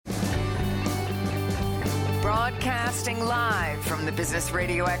Broadcasting live from the Business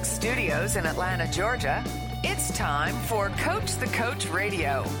Radio X studios in Atlanta, Georgia, it's time for Coach the Coach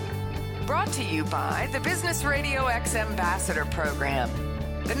Radio. Brought to you by the Business Radio X Ambassador Program,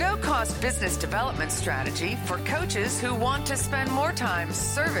 the no-cost business development strategy for coaches who want to spend more time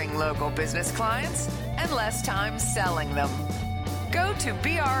serving local business clients and less time selling them. Go to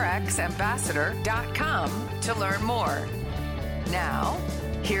brxambassador.com to learn more. Now,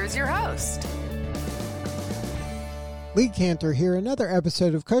 here's your host. Lee Cantor here, another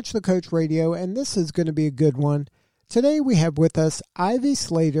episode of Coach the Coach Radio, and this is going to be a good one. Today we have with us Ivy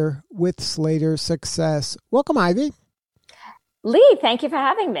Slater with Slater Success. Welcome, Ivy. Lee, thank you for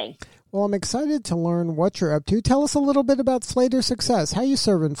having me. Well, I'm excited to learn what you're up to. Tell us a little bit about Slater Success. How are you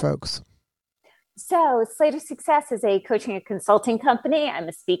serving folks? So Slater Success is a coaching and consulting company. I'm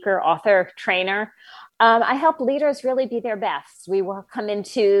a speaker, author, trainer. I help leaders really be their best. We will come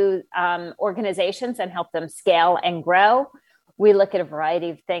into organizations and help them scale and grow. We look at a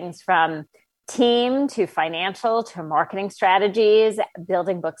variety of things from team to financial to marketing strategies,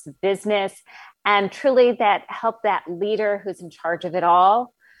 building books of business, and truly that help that leader who's in charge of it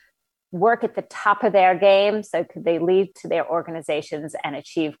all work at the top of their game so could they lead to their organizations and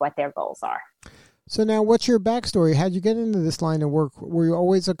achieve what their goals are. So now what's your backstory? How'd you get into this line of work? Were you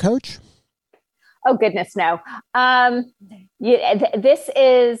always a coach? Oh, goodness, no. This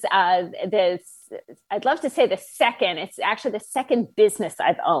is I'd love to say it's actually the second business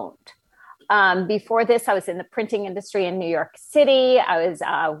I've owned. Before this, I was in the printing industry in New York City. I was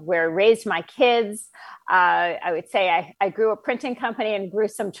where I raised my kids. I would say I grew a printing company and grew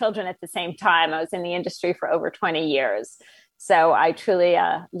some children at the same time. I was in the industry for over 20 years. So I truly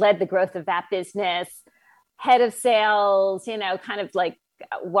led the growth of that business, head of sales, kind of like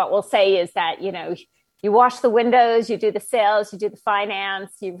what we'll say is that, you wash the windows, you do the sales, you do the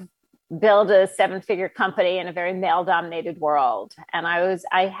finance, you build a 7-figure company in a very male-dominated world. And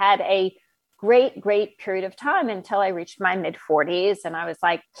I had a great period of time until I reached my mid-40s. And I was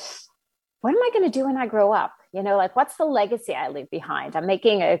like, what am I going to do when I grow up? What's the legacy I leave behind? I'm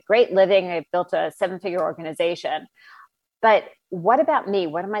making a great living. I've built a 7-figure organization. But what about me?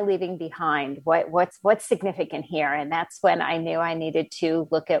 What am I leaving behind? What's significant here? And that's when I knew I needed to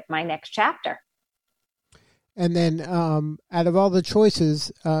look at my next chapter. And then out of all the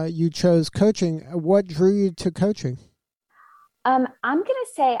choices, you chose coaching. What drew you to coaching? I'm going to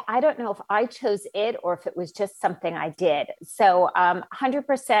say, I don't know if I chose it or if it was just something I did. So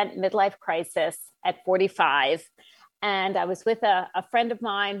 100% midlife crisis at 45. And I was with a friend of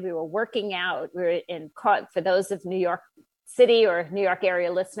mine. We were working out. We were for those of New York City or New York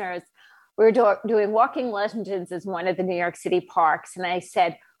area listeners, we were doing walking legends as one of the New York City parks. And I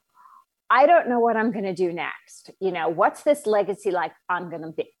said, I don't know what I'm going to do next. What's this legacy like I'm going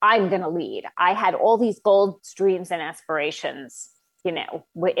to lead? I had all these goals, dreams, and aspirations,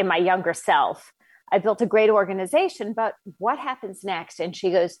 in my younger self. I built a great organization, but what happens next? And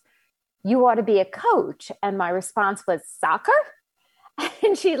she goes, you ought to be a coach. And my response was, soccer?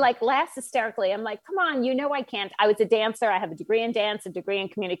 And she laughs hysterically. I'm like, come on, I can't. I was a dancer. I have a degree in dance, a degree in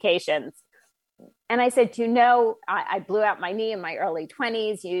communications. And I said, I blew out my knee in my early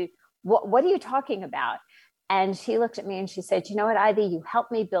 20s. What are you talking about? And she looked at me and she said, you know what, Ivy, you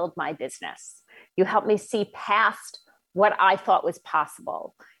helped me build my business. You helped me see past what I thought was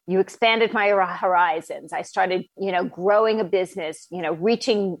possible. You expanded my horizons. I started, growing a business,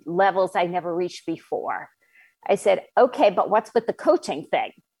 reaching levels I never reached before. I said, okay, but what's with the coaching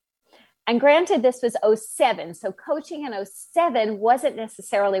thing? And granted, this was 2007. So coaching in 2007 wasn't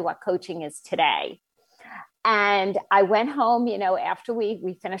necessarily what coaching is today. And I went home, after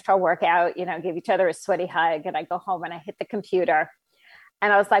we finished our workout, gave each other a sweaty hug, and I go home and I hit the computer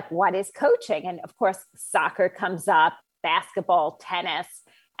and I was like, what is coaching? And of course, soccer comes up, basketball, tennis.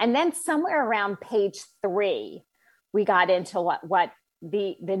 And then somewhere around page 3, we got into what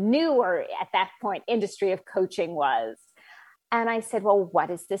the newer at that point industry of coaching was. And I said, well, what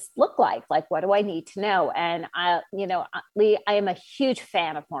does this look like? What do I need to know? And Lee, I am a huge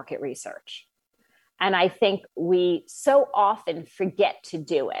fan of market research. And I think we so often forget to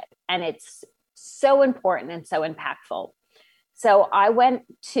do it. And it's so important and so impactful. So I went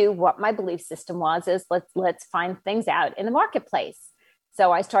to what my belief system was, is let's find things out in the marketplace.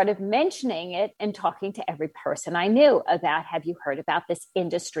 So I started mentioning it and talking to every person I knew about, have you heard about this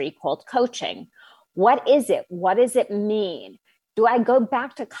industry called coaching? What is it? What does it mean? Do I go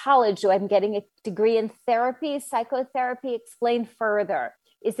back to college? I'm getting a degree in therapy, psychotherapy? Explain further.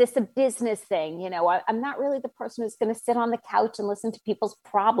 Is this a business thing? I'm not really the person who's going to sit on the couch and listen to people's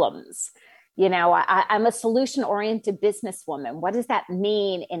problems. I'm a solution-oriented businesswoman. What does that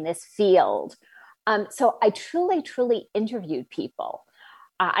mean in this field? So I truly, truly interviewed people.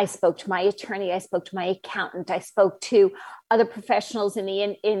 I spoke to my attorney. I spoke to my accountant. I spoke to other professionals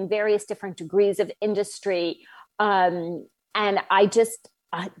in various different degrees of industry. And I just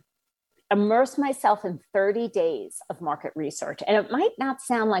immersed myself in 30 days of market research. And it might not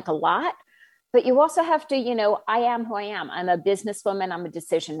sound like a lot, but you also have to, I am who I am. I'm a businesswoman. I'm a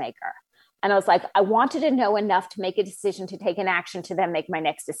decision maker. And I was like, I wanted to know enough to make a decision, to take an action, to then make my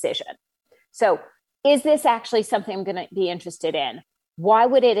next decision. So is this actually something I'm going to be interested in? Why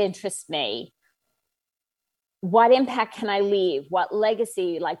would it interest me? What impact can I leave? What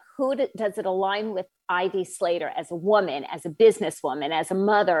legacy? Like, does it align with Ivy Slater as a woman, as a businesswoman, as a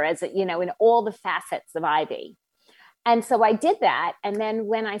mother, in all the facets of Ivy? And so I did that. And then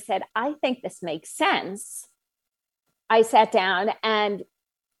when I said, I think this makes sense, I sat down, and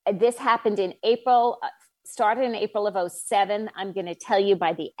this happened in April, started in April of 2007. I'm going to tell you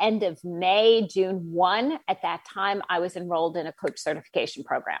by the end of May, June 1, at that time, I was enrolled in a coach certification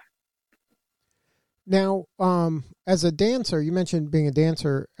program. Now, as a dancer, you mentioned being a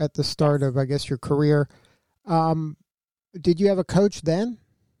dancer at the start of, I guess, your career. Did you have a coach then?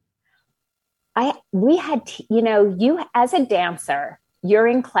 We had, you as a dancer, you're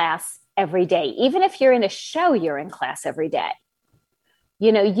in class every day. Even if you're in a show, you're in class every day.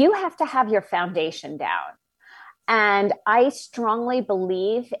 You have to have your foundation down. And I strongly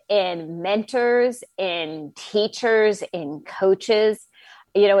believe in mentors, in teachers, in coaches.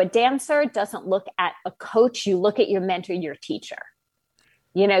 A dancer doesn't look at a coach. You look at your mentor, your teacher.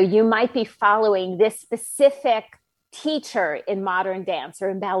 You might be following this specific teacher in modern dance or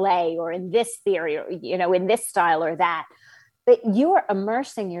in ballet or in this theory or, in this style or that, but you are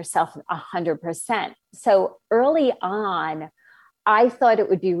immersing yourself 100%. So early on, I thought it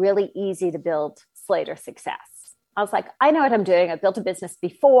would be really easy to build Slater success. I was like, I know what I'm doing. I've built a business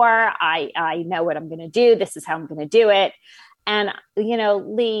before. I know what I'm going to do. This is how I'm going to do it. And,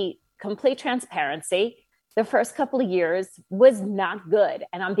 Lee, complete transparency, the first couple of years was not good.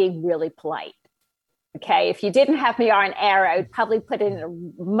 And I'm being really polite. Okay. If you didn't have me on air, I would probably put in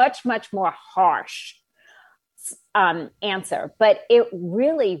a much, much more harsh answer, but it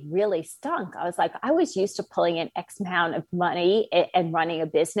really, really stunk. I was like, I was used to pulling in X amount of money and running a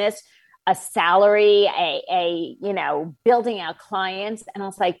business, a salary, building out clients. And I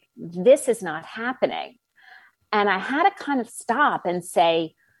was like, this is not happening. And I had to kind of stop and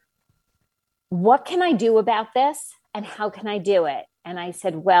say, what can I do about this? And how can I do it? And I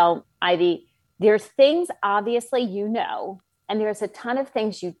said, well, Ivy, there's things obviously and there's a ton of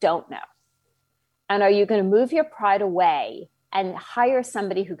things you don't know. And are you going to move your pride away and hire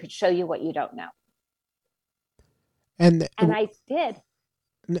somebody who could show you what you don't know? And I did.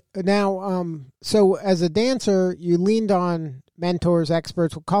 Now, so as a dancer, you leaned on mentors,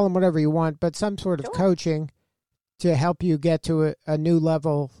 experts, we'll call them whatever you want, but some sort of coaching to help you get to a new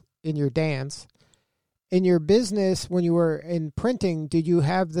level in your dance. In your business, when you were in printing, did you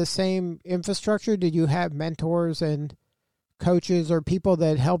have the same infrastructure? Did you have mentors and coaches or people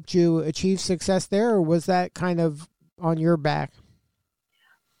that helped you achieve success there, or was that kind of on your back?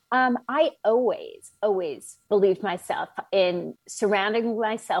 I always believed myself in surrounding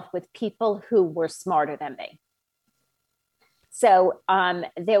myself with people who were smarter than me. So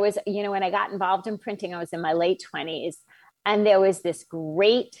there was, when I got involved in printing, I was in my late 20s, and there was this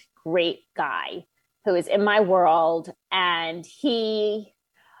great guy who was in my world, and he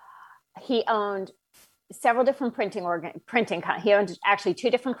owned several different printing. He owned actually 2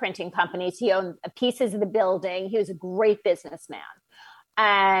 different printing companies. He owned pieces of the building. He was a great businessman.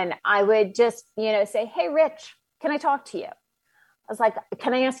 And I would just, say, hey, Rich, can I talk to you? I was like,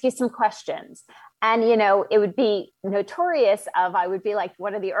 can I ask you some questions? And, it would be notorious I would be like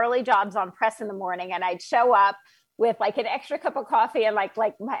one of the early jobs on press in the morning. And I'd show up with like an extra cup of coffee and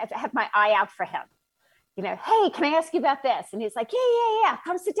have my eye out for him. Hey, can I ask you about this? And he's like, yeah.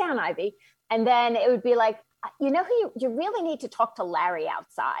 Come sit down, Ivy. And then it would be like, who you really need to talk to Larry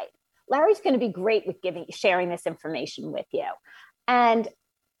outside. Larry's going to be great with sharing this information with you. And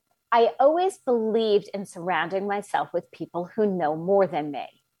I always believed in surrounding myself with people who know more than me.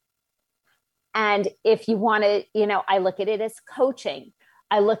 And if you want to, I look at it as coaching.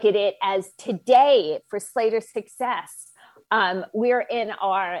 I look at it as today for Slater Success. We're in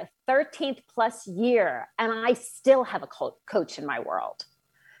our 13th plus year, and I still have a coach in my world.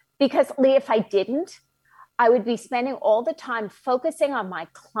 Because, Lee, if I didn't, I would be spending all the time focusing on my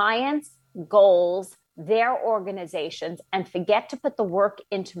clients' goals, their organizations, and forget to put the work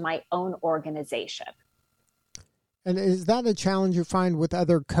into my own organization. And is that a challenge you find with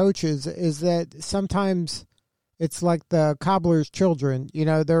other coaches, is that sometimes it's like the cobbler's children,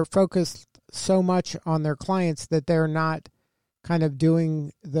 they're focused so much on their clients that they're not kind of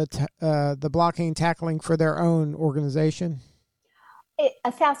doing the blocking and tackling for their own organization?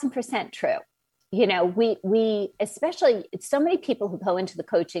 1,000% true. You know, we especially, so many people who go into the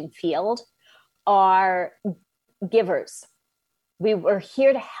coaching field are givers. We're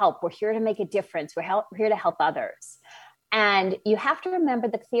here to help. We're here to make a difference. We're here to help others. And you have to remember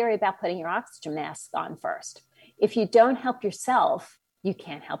the theory about putting your oxygen mask on first. If you don't help yourself, you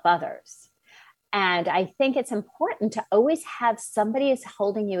can't help others. And I think it's important to always have somebody who's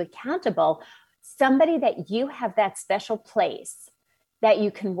holding you accountable, somebody that you have that special place that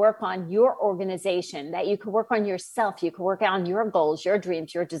you can work on your organization, that you can work on yourself, you can work on your goals, your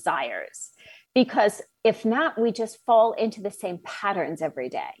dreams, your desires. Because if not, we just fall into the same patterns every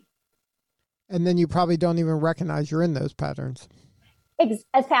day. And then you probably don't even recognize you're in those patterns.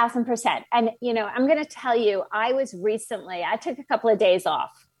 1,000%. And, you know, I'm going to tell you, I took a couple of days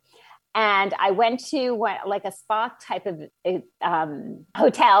off and I went to like a spa type of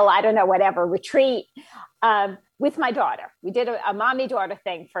hotel, I don't know, whatever, retreat with my daughter. We did a mommy-daughter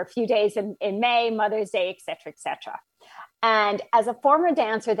thing for a few days in May, Mother's Day, et cetera, et cetera. And as a former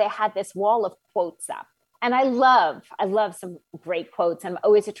dancer, they had this wall of quotes up. And I love some great quotes. I'm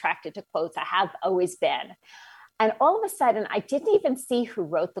always attracted to quotes. I have always been. And all of a sudden, I didn't even see who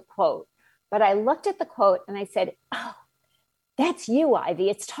wrote the quote, but I looked at the quote and I said, oh, that's you,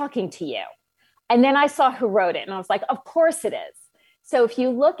 Ivy. It's talking to you. And then I saw who wrote it and I was like, of course it is. So if you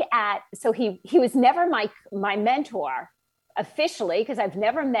look at, so he was never my mentor officially, because I've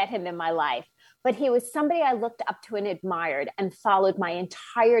never met him in my life, but he was somebody I looked up to and admired and followed my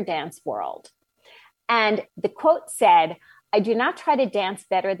entire dance world. And the quote said, I do not try to dance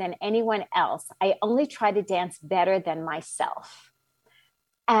better than anyone else. I only try to dance better than myself.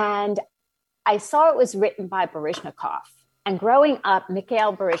 And I saw it was written by Baryshnikov. And growing up,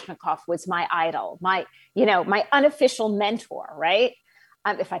 Mikhail Baryshnikov was my idol, my unofficial mentor, right?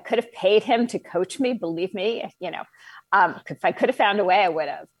 If I could have paid him to coach me, believe me, if I could have found a way, I would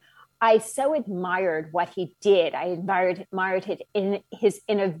have. I so admired what he did. I admired it in his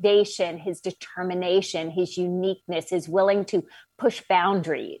innovation, his determination, his uniqueness, his willing to push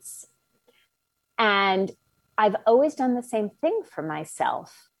boundaries. And I've always done the same thing for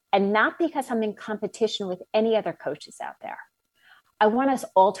myself. And not because I'm in competition with any other coaches out there. I want us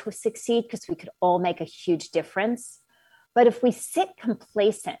all to succeed because we could all make a huge difference. But if we sit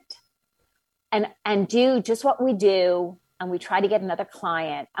complacent and do just what we do, and we try to get another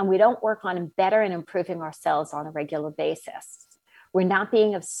client, and we don't work on better and improving ourselves on a regular basis, we're not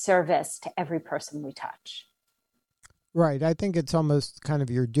being of service to every person we touch. Right. I think it's almost kind of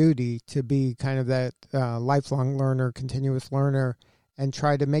your duty to be kind of that lifelong learner, continuous learner, and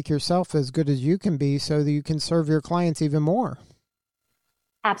try to make yourself as good as you can be so that you can serve your clients even more.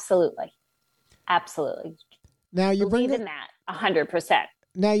 Absolutely. Absolutely. Now you believe in that 100%.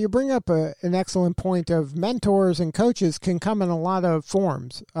 Now you bring up an excellent point of mentors and coaches can come in a lot of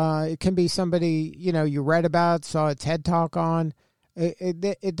forms. It can be somebody, you read about, saw a TED Talk on.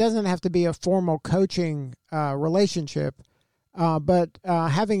 It doesn't have to be a formal coaching relationship, but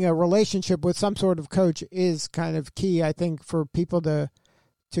having a relationship with some sort of coach is kind of key, I think, for people to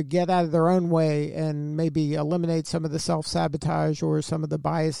get out of their own way and maybe eliminate some of the self-sabotage or some of the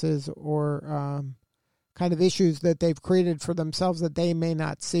biases or kind of issues that they've created for themselves that they may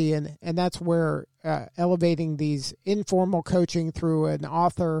not see. And that's where elevating these informal coaching through an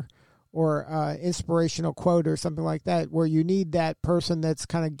author or inspirational quote or something like that, where you need that person that's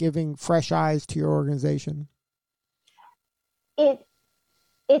kind of giving fresh eyes to your organization.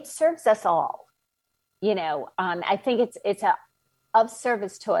 It serves us all. I think it's of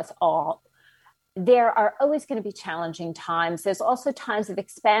service to us all. There are always going to be challenging times. There's also times of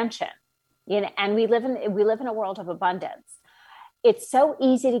expansion. And we live in a world of abundance. It's so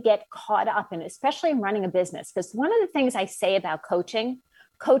easy to get caught up in, especially in running a business. Because one of the things I say about coaching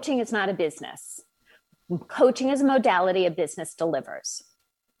is not a business. Coaching is a modality a business delivers.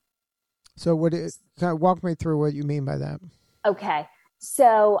 So walk me through what you mean by that. Okay.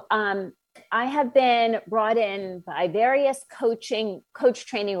 So I have been brought in by various coach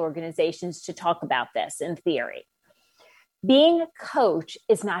training organizations to talk about this in theory. Being a coach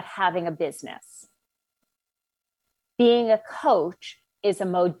is not having a business. Being a coach is a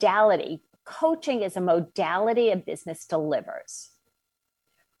modality. Coaching is a modality a business delivers.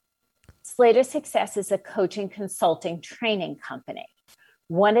 Slater Success is a coaching, consulting, training company.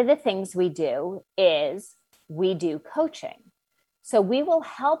 One of the things we do is we do coaching. So we will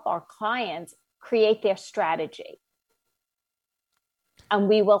help our clients create their strategy. And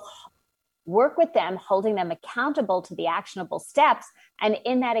we will work with them, holding them accountable to the actionable steps. And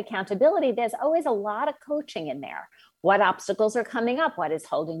in that accountability, there's always a lot of coaching in there. What obstacles are coming up? What is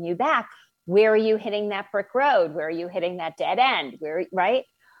holding you back? Where are you hitting that brick road? Where are you hitting that dead end? Right?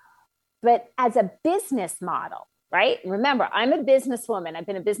 But as a business model, right? Remember, I'm a businesswoman. I've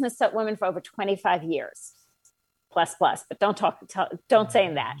been a businesswoman for over 25 years, plus, but don't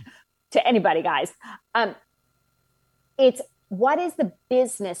say that to anybody, guys. It's what is the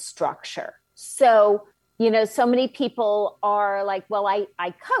business structure? So, so many people are like, well,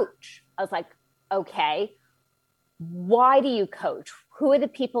 I coach. I was like, okay, why do you coach? Who are the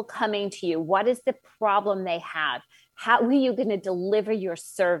people coming to you? What is the problem they have? How are you going to deliver your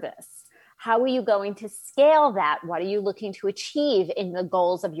service? How are you going to scale that? What are you looking to achieve in the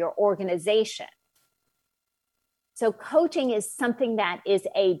goals of your organization? So coaching is something that is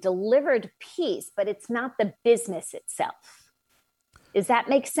a delivered piece, but it's not the business itself. Does that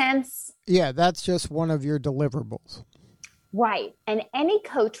make sense? Yeah, that's just one of your deliverables. Right. And any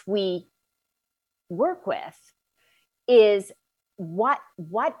coach we work with is what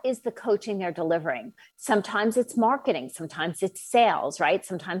is the coaching they're delivering? Sometimes it's marketing, sometimes it's sales, right?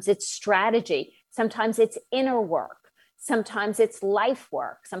 Sometimes it's strategy, sometimes it's inner work, sometimes it's life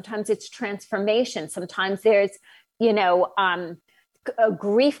work, sometimes it's transformation, sometimes there's,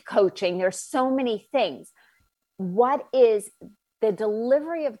 grief coaching. There's so many things. What is the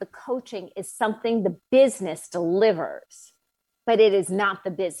delivery of the coaching is something the business delivers, but it is not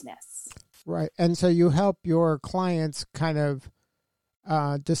the business. Right. And so you help your clients kind of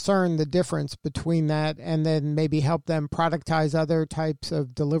discern the difference between that and then maybe help them productize other types of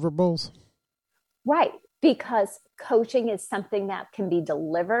deliverables? Right. Because coaching is something that can be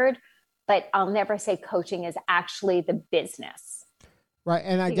delivered, but I'll never say coaching is actually the business. Right.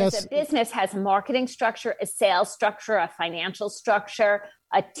 And I because guess a business has a marketing structure, a sales structure, a financial structure,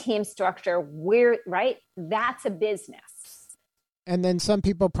 a team structure. Right? That's a business. And then some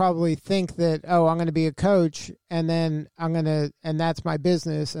people probably think that, oh, I'm going to be a coach and then and that's my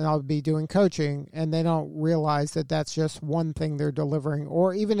business and I'll be doing coaching. And they don't realize that that's just one thing they're delivering.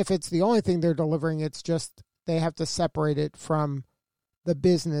 Or even if it's the only thing they're delivering, it's just they have to separate it from the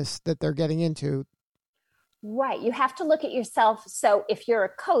business that they're getting into. Right. You have to look at yourself. So if you're a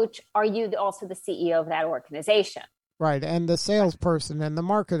coach, are you also the CEO of that organization? Right. And the salesperson and the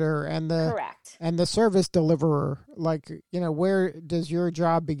marketer and the correct and the service deliverer, like, where does your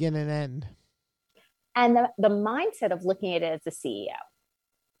job begin and end? And the mindset of looking at it as a CEO.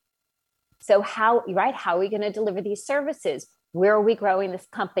 So how are we going to deliver these services? Where are we growing this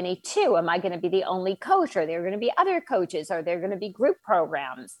company to? Am I going to be the only coach? Are there going to be other coaches? Are there going to be group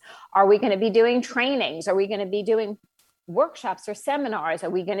programs? Are we going to be doing trainings? Are we going to be doing workshops or seminars?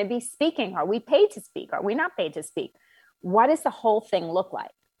 Are we going to be speaking? Are we paid to speak? Are we not paid to speak? What does the whole thing look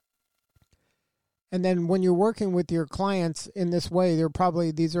like? And then when you're working with your clients in this way,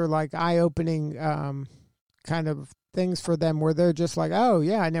 these are like eye-opening kind of things for them where they're just like, oh,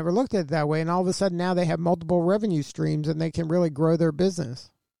 yeah, I never looked at it that way. And all of a sudden now they have multiple revenue streams and they can really grow their business.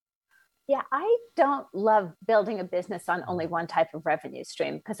 Yeah, I don't love building a business on only one type of revenue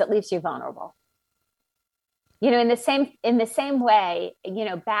stream because it leaves you vulnerable. In the same way,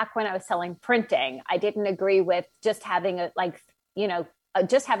 back when I was selling printing, I didn't agree with just having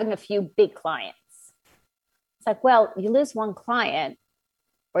just having a few big clients. It's like, well, you lose one client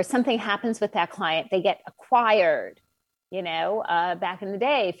or something happens with that client, they get acquired. Back in the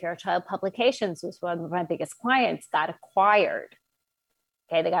day, Fairchild Publications was one of my biggest clients, got acquired.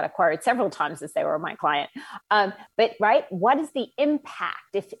 Okay, they got acquired several times as they were my client. But right, what is the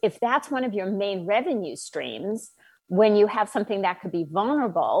impact if that's one of your main revenue streams when you have something that could be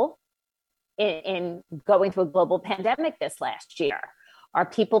vulnerable in going through a global pandemic this last year? Are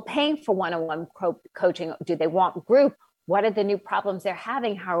people paying for one-on-one coaching? Do they want group? What are the new problems they're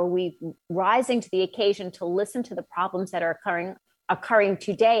having? How are we rising to the occasion to listen to the problems that are occurring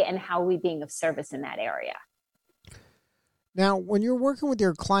today? And how are we being of service in that area? Now, when you're working with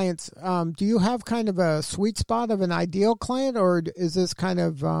your clients, do you have kind of a sweet spot of an ideal client, or is this kind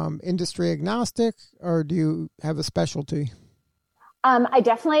of industry agnostic, or do you have a specialty? I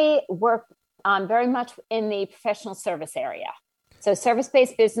definitely work very much in the professional service area. So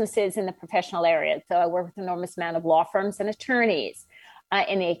service-based businesses in the professional area. So I work with an enormous amount of law firms and attorneys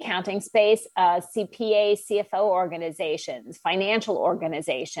in the accounting space, CPA, CFO organizations, financial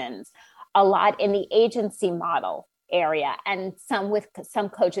organizations, a lot in the agency model area, and some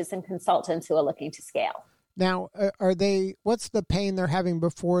coaches and consultants who are looking to scale. Now, what's the pain they're having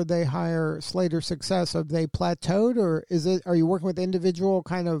before they hire Slater Success? Have they plateaued, or are you working with individual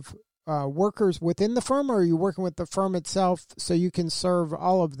kind of workers within the firm, or are you working with the firm itself so you can serve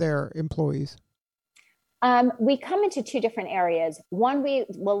all of their employees? We come into two different areas. One, we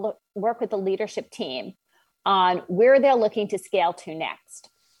will work with the leadership team on where they're looking to scale to next.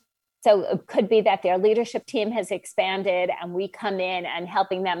 So it could be that their leadership team has expanded and we come in and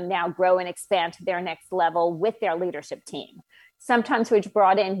helping them now grow and expand to their next level with their leadership team. Sometimes we've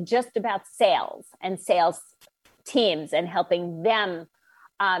brought in just about sales and sales teams and helping them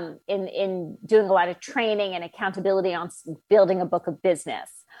in doing a lot of training and accountability on building a book of business.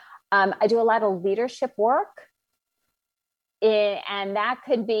 I do a lot of leadership work, and that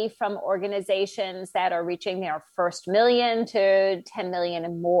could be from organizations that are reaching their first million to 10 million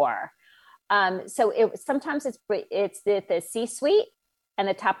and more. So sometimes it's the C-suite and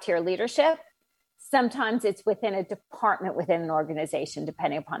the top tier leadership. Sometimes it's within a department within an organization,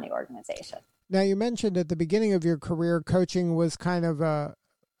 depending upon the organization. Now, you mentioned at the beginning of your career, coaching was kind of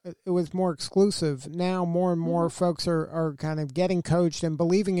it was more exclusive. Now more and more folks are kind of getting coached and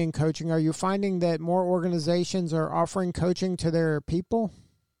believing in coaching. Are you finding that more organizations are offering coaching to their people?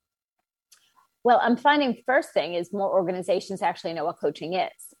 Well, I'm finding first thing is more organizations actually know what coaching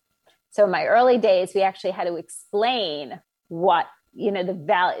is. So in my early days, we actually had to explain what,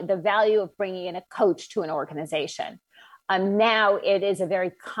 the value of bringing in a coach to an organization. Now it is a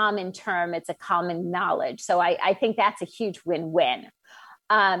very common term. It's a common knowledge. So I think that's a huge win-win.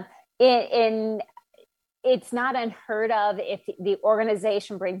 It's not unheard of if the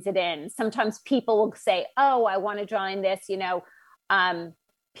organization brings it in. Sometimes people will say, oh, I want to join this,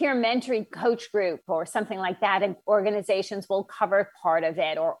 peer mentoring coach group or something like that. And organizations will cover part of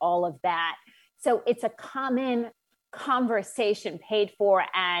it or all of that. So it's a common conversation paid for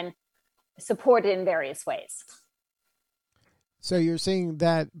and supported in various ways. So you're seeing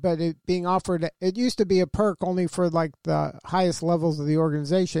that, but it being offered, it used to be a perk only for like the highest levels of the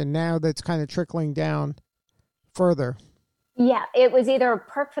organization. Now that's kind of trickling down further. Yeah, it was either a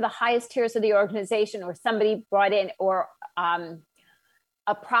perk for the highest tiers of the organization or somebody brought in or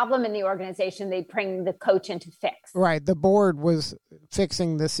a problem in the organization, they bring the coach in to fix. Right. The board was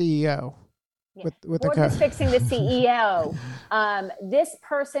fixing the CEO. Yeah. With board was fixing the CEO. This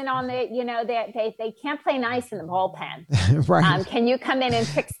person on the, they can't play nice in the bullpen. Right. Can you come in and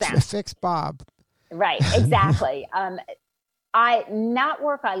fix them? Fix Bob. Right. Exactly. Not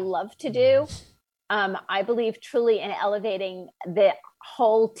work I love to do. I believe truly in elevating the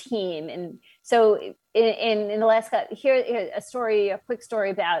whole team. And so in the last, here a quick story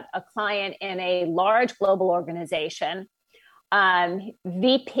about a client in a large global organization,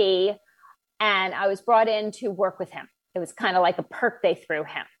 VP. And I was brought in to work with him. It was kind of like a perk they threw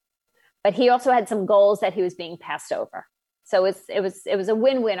him. But he also had some goals that he was being passed over. So it was a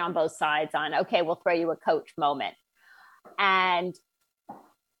win-win on both sides on, okay, we'll throw you a coach moment. And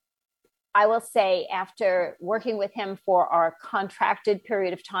I will say after working with him for our contracted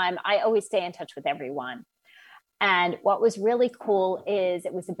period of time, I always stay in touch with everyone. And what was really cool is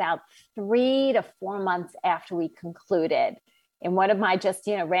it was about 3 to 4 months after we concluded. In one of my just,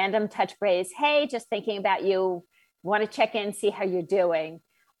 random touch base, hey, just thinking about you, want to check in, see how you're doing.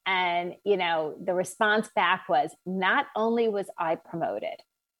 And, the response back was not only was I promoted,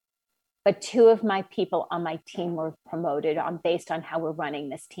 but 2 of my people on my team were promoted based on how we're running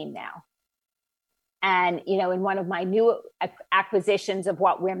this team now. And, in one of my new acquisitions of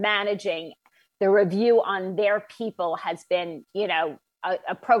what we're managing, the review on their people has been,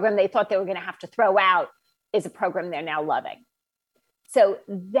 a program they thought they were going to have to throw out is a program they're now loving. So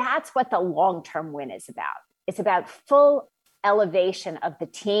that's what the long-term win is about. It's about full elevation of the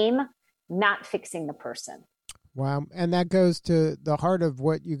team, not fixing the person. Wow. And that goes to the heart of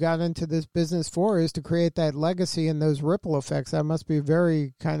what you got into this business for, is to create that legacy and those ripple effects. That must be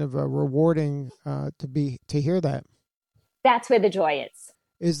very kind of rewarding to hear that. That's where the joy is.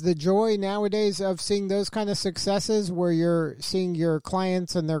 Is the joy nowadays of seeing those kind of successes where you're seeing your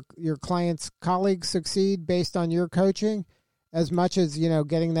clients and your clients' colleagues succeed based on your coaching? As much as,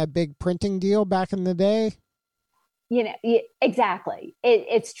 getting that big printing deal back in the day? Exactly.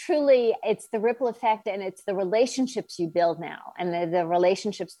 It's the ripple effect, and it's the relationships you build now, and the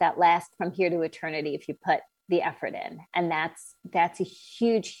relationships that last from here to eternity if you put the effort in. And that's a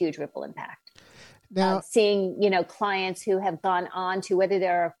huge, huge ripple impact. Now, seeing, clients who have gone on to, whether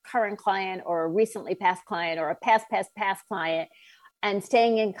they're a current client or a recently past client or a past client, and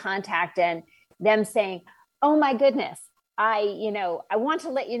staying in contact and them saying, oh my goodness, I want to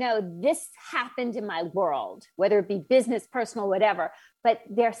let you know this happened in my world, whether it be business, personal, whatever, but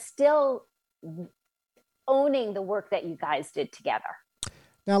they're still owning the work that you guys did together.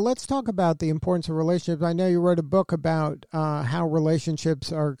 Now, let's talk about the importance of relationships. I know you wrote a book about how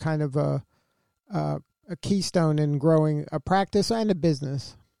relationships are kind of a keystone in growing a practice and a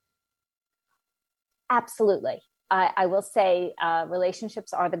business. Absolutely. I will say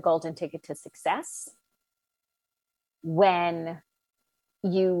relationships are the golden ticket to success. When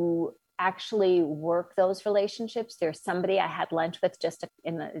you actually work those relationships, there's somebody I had lunch with just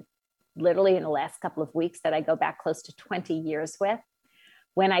literally in the last couple of weeks that I go back close to 20 years with.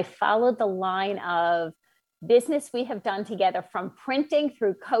 When I followed the line of business we have done together, from printing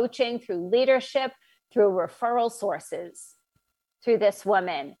through coaching, through leadership, through referral sources, through this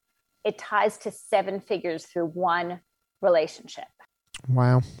woman, it ties to 7 figures through one relationship.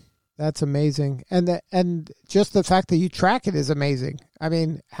 Wow. That's amazing. And just the fact that you track it is amazing. I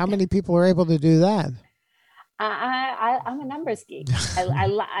mean, how many people are able to do that? I'm a numbers geek.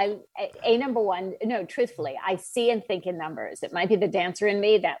 Number one, no, truthfully, I see and think in numbers. It might be the dancer in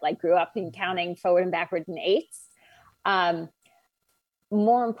me that like grew up in counting forward and backward in eights.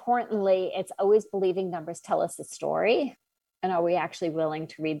 More importantly, it's always believing numbers tell us a story. And are we actually willing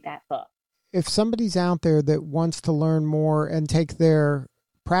to read that book? If somebody's out there that wants to learn more and take their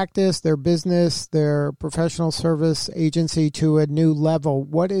practice, their business, their professional service agency to a new level,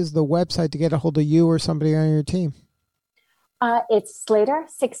 what is the website to get a hold of you or somebody on your team? It's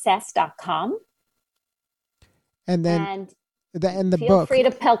SlaterSuccess.com. And then the feel book. Free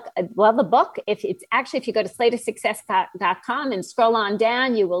to the book. If you go to SlaterSuccess.com and scroll on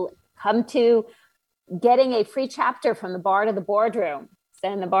down, you will come to getting a free chapter from The Bar to the Boardroom.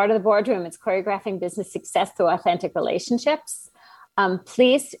 So in The Bar to the Boardroom, it's choreographing business success through authentic relationships.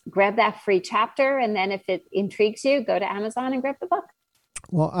 Please grab that free chapter. And then if it intrigues you, go to Amazon and grab the book.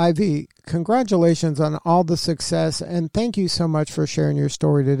 Well, Ivy, congratulations on all the success. And thank you so much for sharing your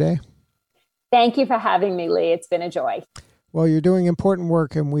story today. Thank you for having me, Lee. It's been a joy. Well, you're doing important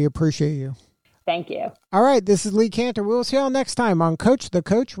work and we appreciate you. Thank you. All right. This is Lee Cantor. We'll see you all next time on Coach the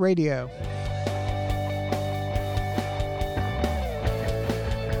Coach Radio.